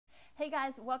Hey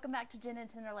guys, welcome back to Gin and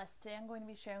Tinderless. Today I'm going to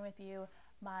be sharing with you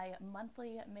my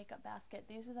monthly makeup basket.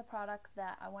 These are the products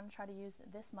that I want to try to use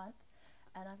this month,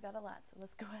 and I've got a lot, so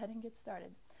let's go ahead and get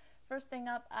started. First thing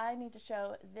up, I need to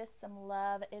show this some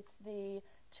love. It's the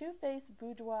Too Faced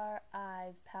Boudoir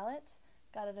Eyes palette.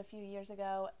 Got it a few years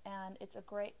ago, and it's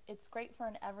great for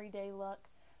an everyday look,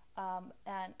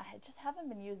 and I just haven't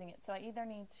been using it, so I either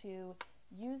need to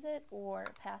use it or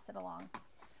pass it along.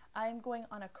 I'm going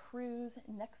on a cruise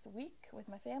next week with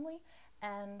my family,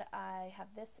 and I have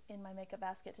this in my makeup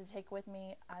basket to take with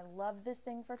me. I love this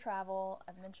thing for travel.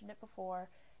 I've mentioned it before.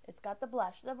 It's got the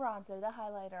blush, the bronzer, the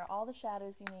highlighter, all the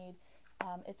shadows you need.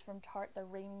 It's from Tarte, the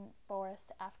Rainforest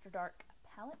After Dark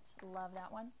palette. Love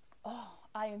that one. Oh,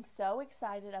 I am so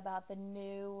excited about the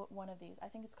new one of these. I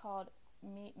think it's called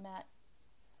Meet Matte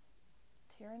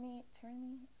Tyranny?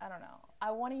 I don't know.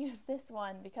 I want to use this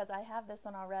one because I have this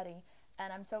one already.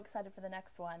 And I'm so excited for the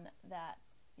next one that,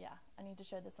 yeah, I need to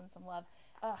show this one some love.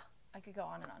 Ugh, I could go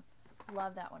on and on.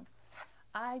 Love that one.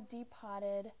 I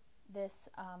depotted this,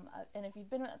 and if you've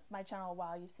been with my channel a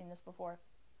while, you've seen this before.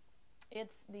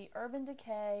 It's the Urban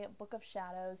Decay Book of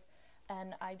Shadows,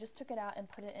 and I just took it out and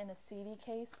put it in a CD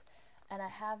case, and I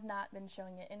have not been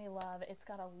showing it any love. It's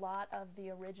got a lot of the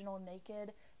original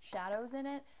Naked shadows in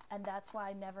it, and that's why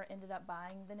I never ended up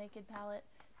buying the Naked palette.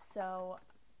 So,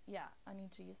 yeah, I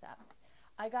need to use that.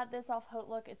 I got this off Haute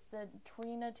Look. It's the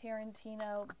Trina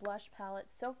Tarantino blush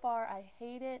palette. So far, I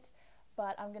hate it,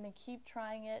 but I'm going to keep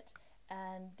trying it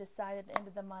and decide at the end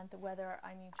of the month whether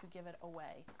I need to give it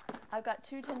away. I've got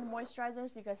two tinted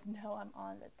moisturizers. You guys know I'm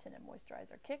on the tinted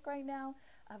moisturizer kick right now.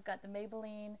 I've got the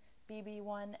Maybelline BB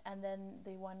one and then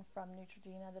the one from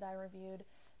Neutrogena that I reviewed.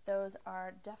 Those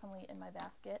are definitely in my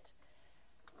basket.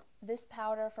 This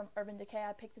powder from Urban Decay,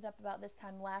 I picked it up about this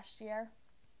time last year.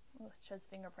 Ooh, it shows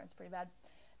fingerprints pretty bad.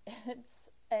 It's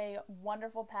a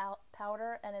wonderful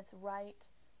powder, and it's right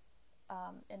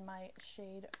in my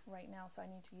shade right now, so I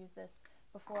need to use this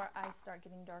before I start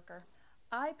getting darker.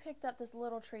 I picked up this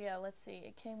little trio. Let's see.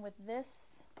 It came with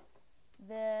this,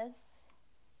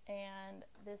 and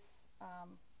this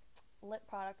lip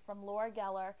product from Laura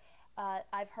Geller.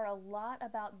 I've heard a lot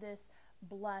about this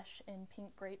blush in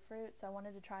pink grapefruit, so I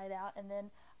wanted to try it out, and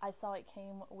then I saw it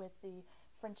came with the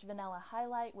French Vanilla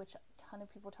Highlight, which a ton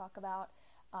of people talk about,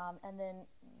 and then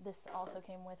this also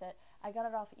came with it. I got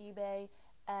it off eBay,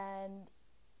 and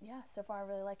yeah, so far I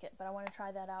really like it, but I want to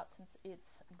try that out since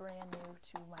it's brand new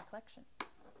to my collection.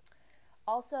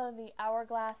 Also, the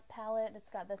Hourglass palette. It's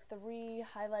got the 3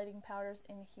 highlighting powders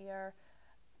in here.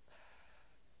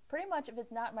 Pretty much if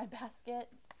it's not in my basket,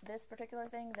 this particular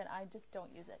thing, then I just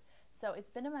don't use it. So it's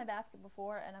been in my basket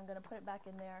before, and I'm going to put it back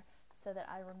in there so that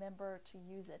I remember to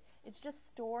use it. It's just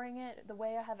storing it. The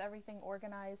way I have everything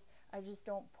organized, I just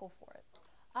don't pull for it.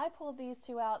 I pulled these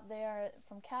two out there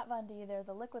from Kat Von D. They're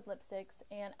the liquid lipsticks,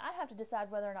 and I have to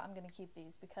decide whether or not I'm going to keep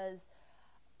these because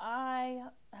I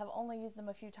have only used them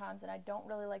a few times, and I don't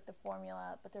really like the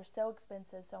formula, but they're so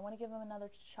expensive, so I want to give them another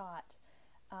shot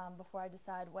before I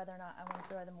decide whether or not I want to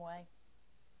throw them away.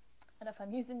 And if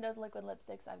I'm using those liquid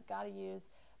lipsticks, I've got to use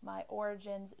my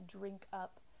Origins Drink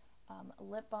Up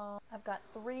lip balm. I've got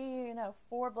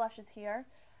 4 blushes here.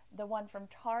 The one from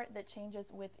Tarte that changes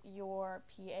with your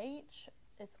pH.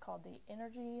 It's called the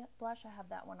Energy Blush. I have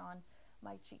that one on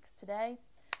my cheeks today.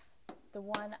 The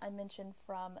one I mentioned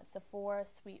from Sephora,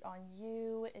 Sweet on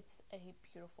You. It's a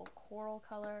beautiful coral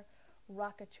color.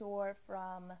 Rockateur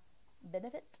from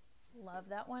Benefit. Love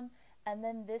that one. And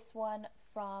then this one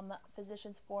from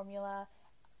Physicians Formula.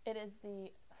 It is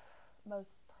the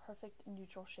most perfect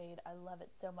neutral shade. I love it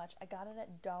so much. I got it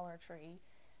at Dollar Tree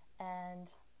and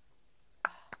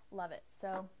love it.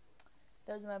 So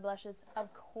those are my blushes.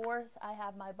 Of course, I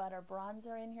have my butter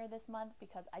bronzer in here this month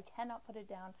because I cannot put it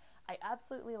down. I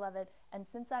absolutely love it, and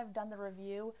since I've done the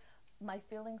review, my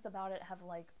feelings about it have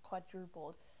like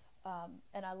quadrupled,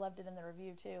 and I loved it in the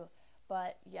review too.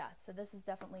 But yeah, so this is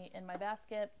definitely in my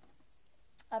basket.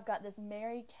 I've got this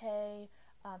Mary Kay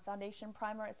foundation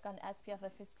primer. It's got an SPF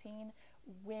of 15.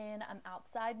 When I'm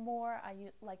outside more, I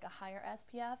like a higher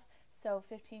SPF, so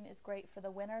 15 is great for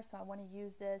the winter, so I want to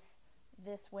use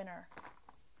this winter.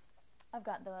 I've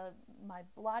got my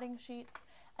blotting sheets,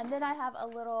 and then I have a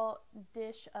little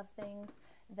dish of things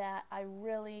that I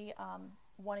really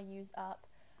want to use up.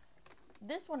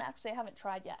 This one actually I haven't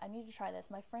tried yet. I need to try this.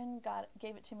 My friend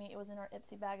gave it to me. It was in her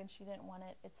Ipsy bag and she didn't want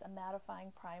it. It's a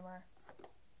mattifying primer.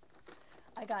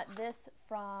 I got this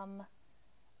from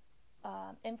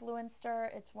Influencer.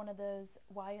 It's one of those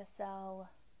YSL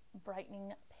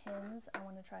brightening pins. I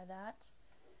want to try that.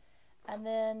 And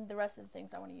then the rest of the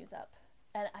things I want to use up.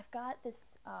 And I've got this,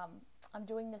 I'm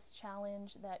doing this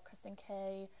challenge that Kristen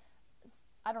Kay,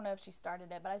 I don't know if she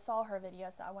started it, but I saw her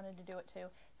video, so I wanted to do it too.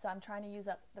 So I'm trying to use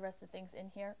up the rest of the things in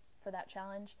here for that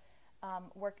challenge.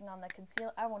 Working on the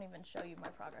conceal. I won't even show you my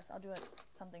progress. I'll do it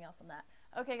something else on that.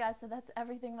 Okay guys, so that's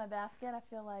everything in my basket. I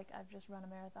feel like I've just run a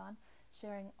marathon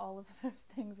sharing all of those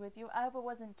things with you. I hope it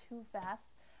wasn't too fast.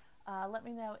 Let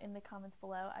me know in the comments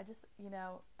below. I just,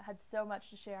 had so much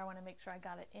to share. I want to make sure I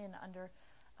got it in under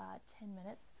 10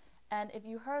 minutes. And if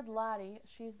you heard Lottie,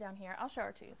 she's down here. I'll show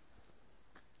her to you.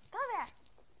 Come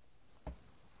here.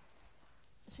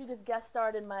 She just guest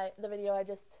starred in the video I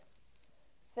just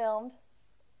filmed.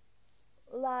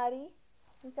 Lottie,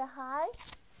 you say hi?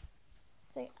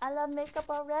 Say, I love makeup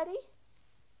already?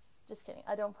 Just kidding.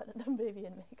 I don't put the baby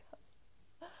in makeup.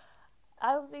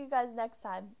 I'll see you guys next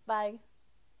time. Bye.